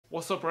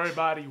What's up,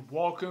 everybody?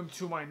 Welcome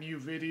to my new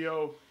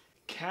video.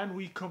 Can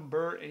we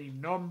convert a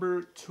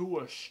number to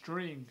a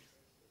string?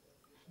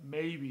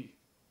 Maybe.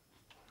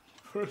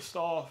 First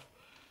off,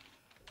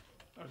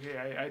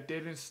 okay, I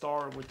didn't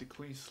start with the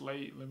clean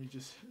slate. Let me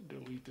just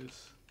delete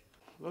this.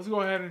 Let's go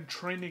ahead and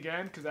train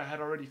again because I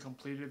had already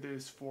completed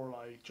this for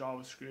like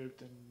JavaScript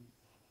and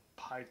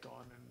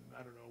Python and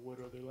I don't know what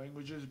other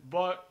languages.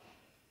 But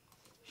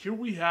here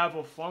we have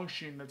a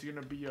function that's going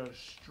to be a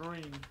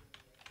string.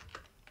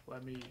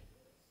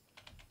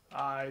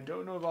 I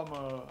don't know if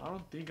I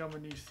don't think I'm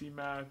gonna use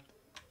CMath.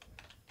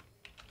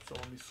 So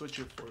let me switch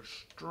it for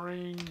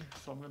string.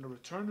 So I'm gonna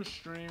return the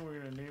string. We're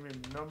gonna name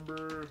it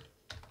number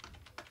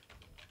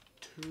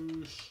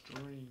to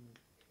string.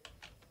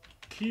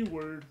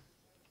 Keyword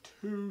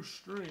to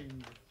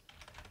string.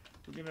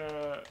 We're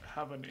gonna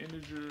have an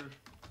integer.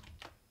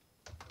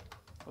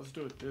 Let's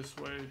do it this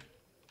way.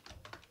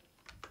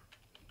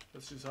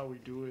 That's just how we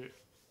do it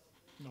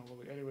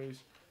normally.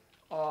 Anyways,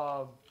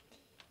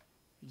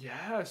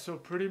 yeah, so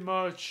pretty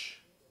much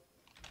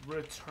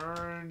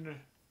return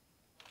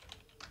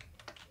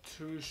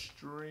to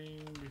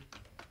string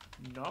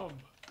num.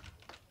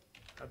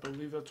 I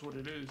believe that's what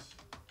it is.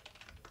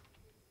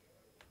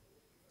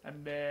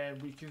 And then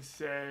we can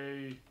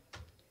say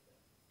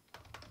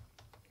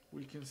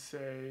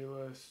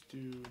let's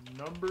do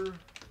number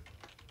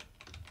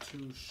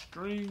to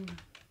string.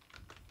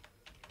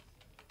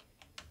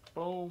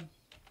 Boom.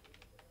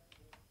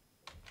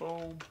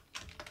 Boom.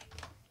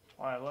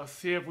 Alright, let's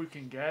see if we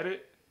can get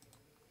it.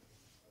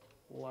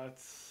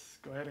 Let's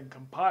go ahead and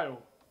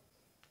compile.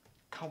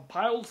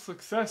 Compiled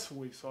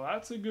successfully, so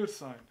that's a good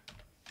sign.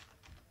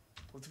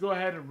 Let's go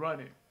ahead and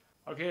run it.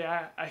 Okay,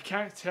 I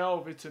can't tell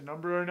if it's a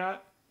number or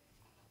not,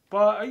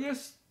 but I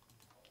guess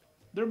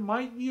there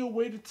might be a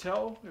way to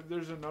tell if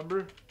there's a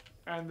number,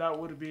 and that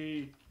would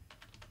be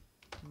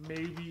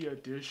maybe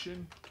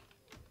addition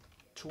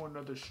to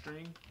another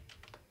string.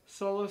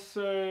 So let's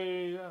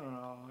say, I don't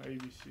know,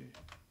 ABC.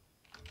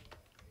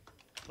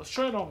 Let's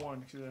try it on one,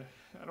 because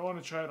I don't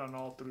want to try it on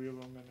all three of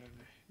them, and then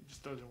it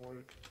just doesn't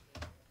work.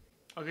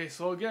 Okay,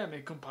 so again,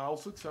 it compiled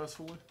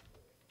successfully.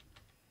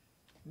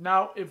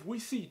 Now, if we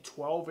see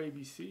 12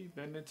 ABC,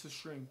 then it's a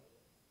string.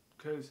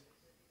 Because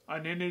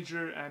an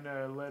integer and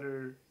a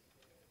letter,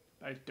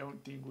 I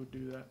don't think would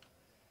do that.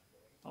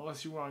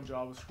 Unless you were on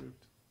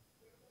JavaScript.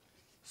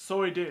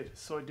 So it did.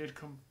 So it did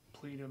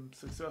complete them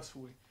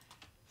successfully.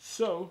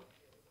 So,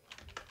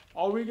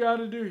 all we got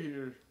to do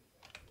here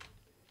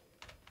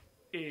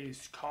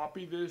is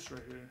copy this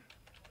right here.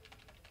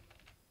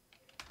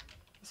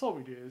 That's all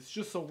we did. It's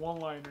just a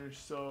one-liner.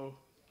 So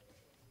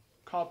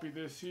copy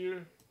this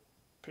here,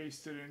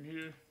 paste it in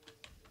here.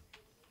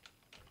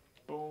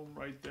 Boom,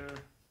 right there.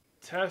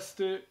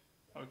 Test it.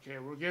 Okay,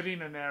 we're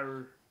getting an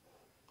error.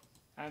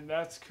 And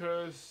that's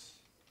because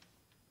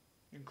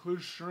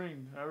include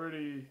string.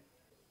 Already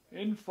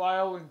in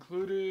file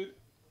included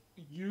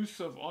use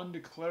of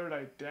undeclared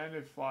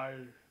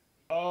identifier.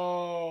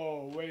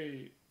 Oh,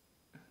 wait.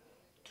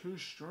 To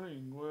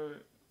string,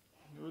 what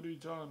are you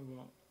talking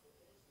about?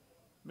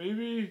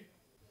 Maybe,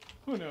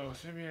 who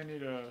knows, maybe I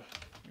need to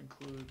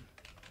include,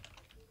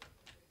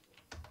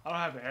 I don't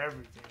have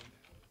everything.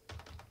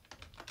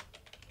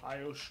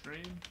 IO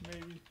string,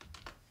 maybe?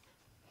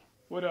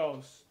 What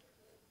else?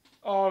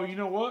 Oh, you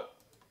know what?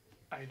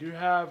 I do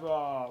have,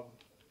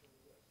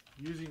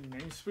 using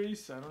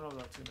namespace. I don't know if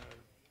that's gonna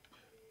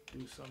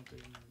do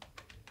something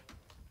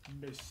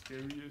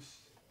mysterious.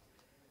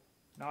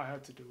 Now I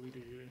have to delete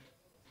it here.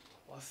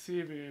 Let's see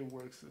if it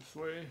works this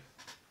way.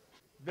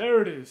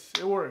 There it is.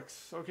 It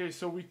works. Okay,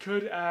 so we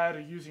could add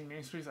a using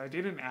namespace. I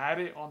didn't add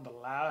it on the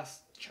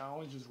last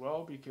challenge as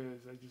well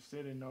because I just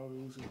didn't know if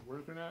it was going to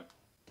work or not.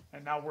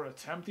 And now we're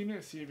attempting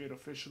it, see if it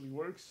officially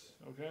works.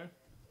 Okay.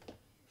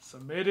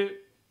 Submit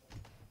it.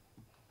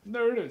 And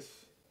there it is.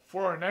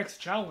 For our next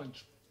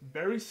challenge,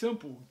 very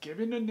simple.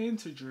 Given an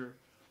integer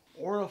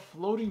or a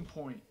floating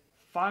point,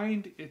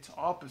 find its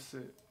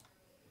opposite.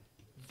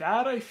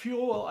 That I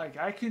feel like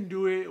I can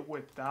do it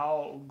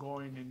without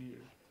going in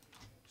here.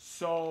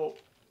 So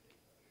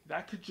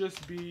that could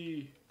just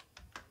be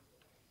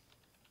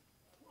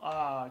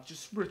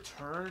just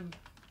return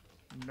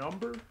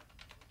number.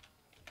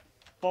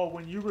 But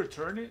when you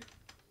return it,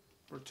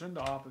 return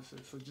the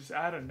opposite. So just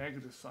add a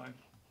negative sign.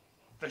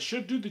 That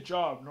should do the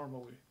job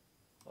normally.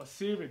 Let's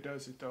see if it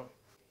does it though.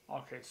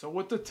 Okay, so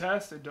with the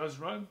test, it does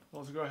run.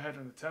 Let's go ahead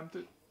and attempt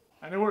it.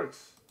 And it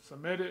works.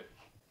 Submit it.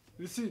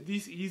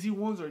 These easy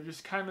ones are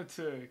just kind of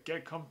to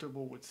get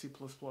comfortable with C++.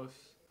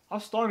 I'm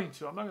starting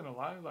to. I'm not going to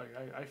lie. Like,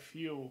 I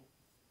feel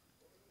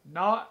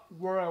not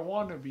where I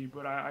want to be,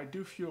 but I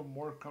do feel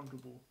more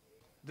comfortable.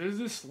 There's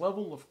this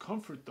level of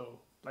comfort, though.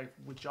 Like,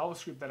 with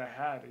JavaScript that I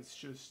had, it's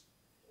just,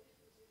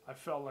 I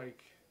felt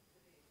like,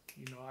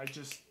 you know, I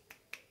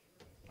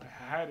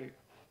had it.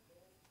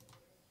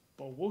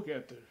 But we'll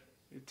get there.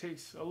 It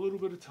takes a little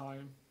bit of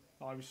time,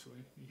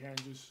 obviously. You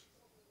can't just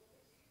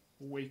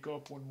wake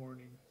up one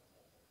morning,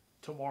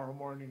 tomorrow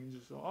morning, and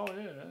just go, oh,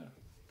 yeah.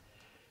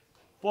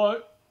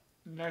 But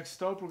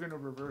next up, we're going to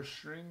reverse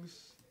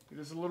strings. It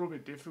is a little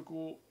bit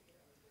difficult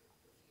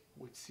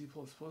with C++,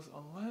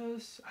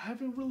 unless I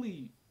haven't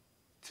really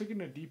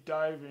taken a deep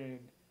dive in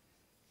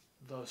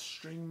the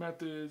string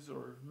methods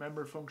or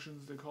member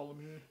functions they call them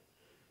here.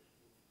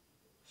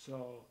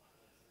 So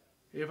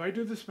if I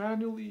do this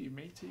manually, it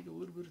may take a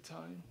little bit of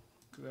time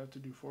because I have to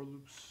do for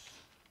loops.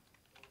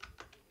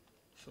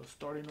 So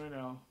starting right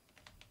now,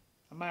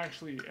 I might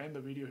actually end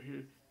the video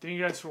here. Thank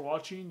you guys for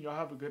watching. Y'all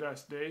have a good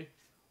ass day.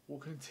 We'll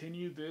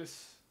continue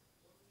this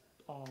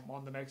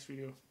on the next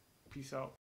video. Peace out.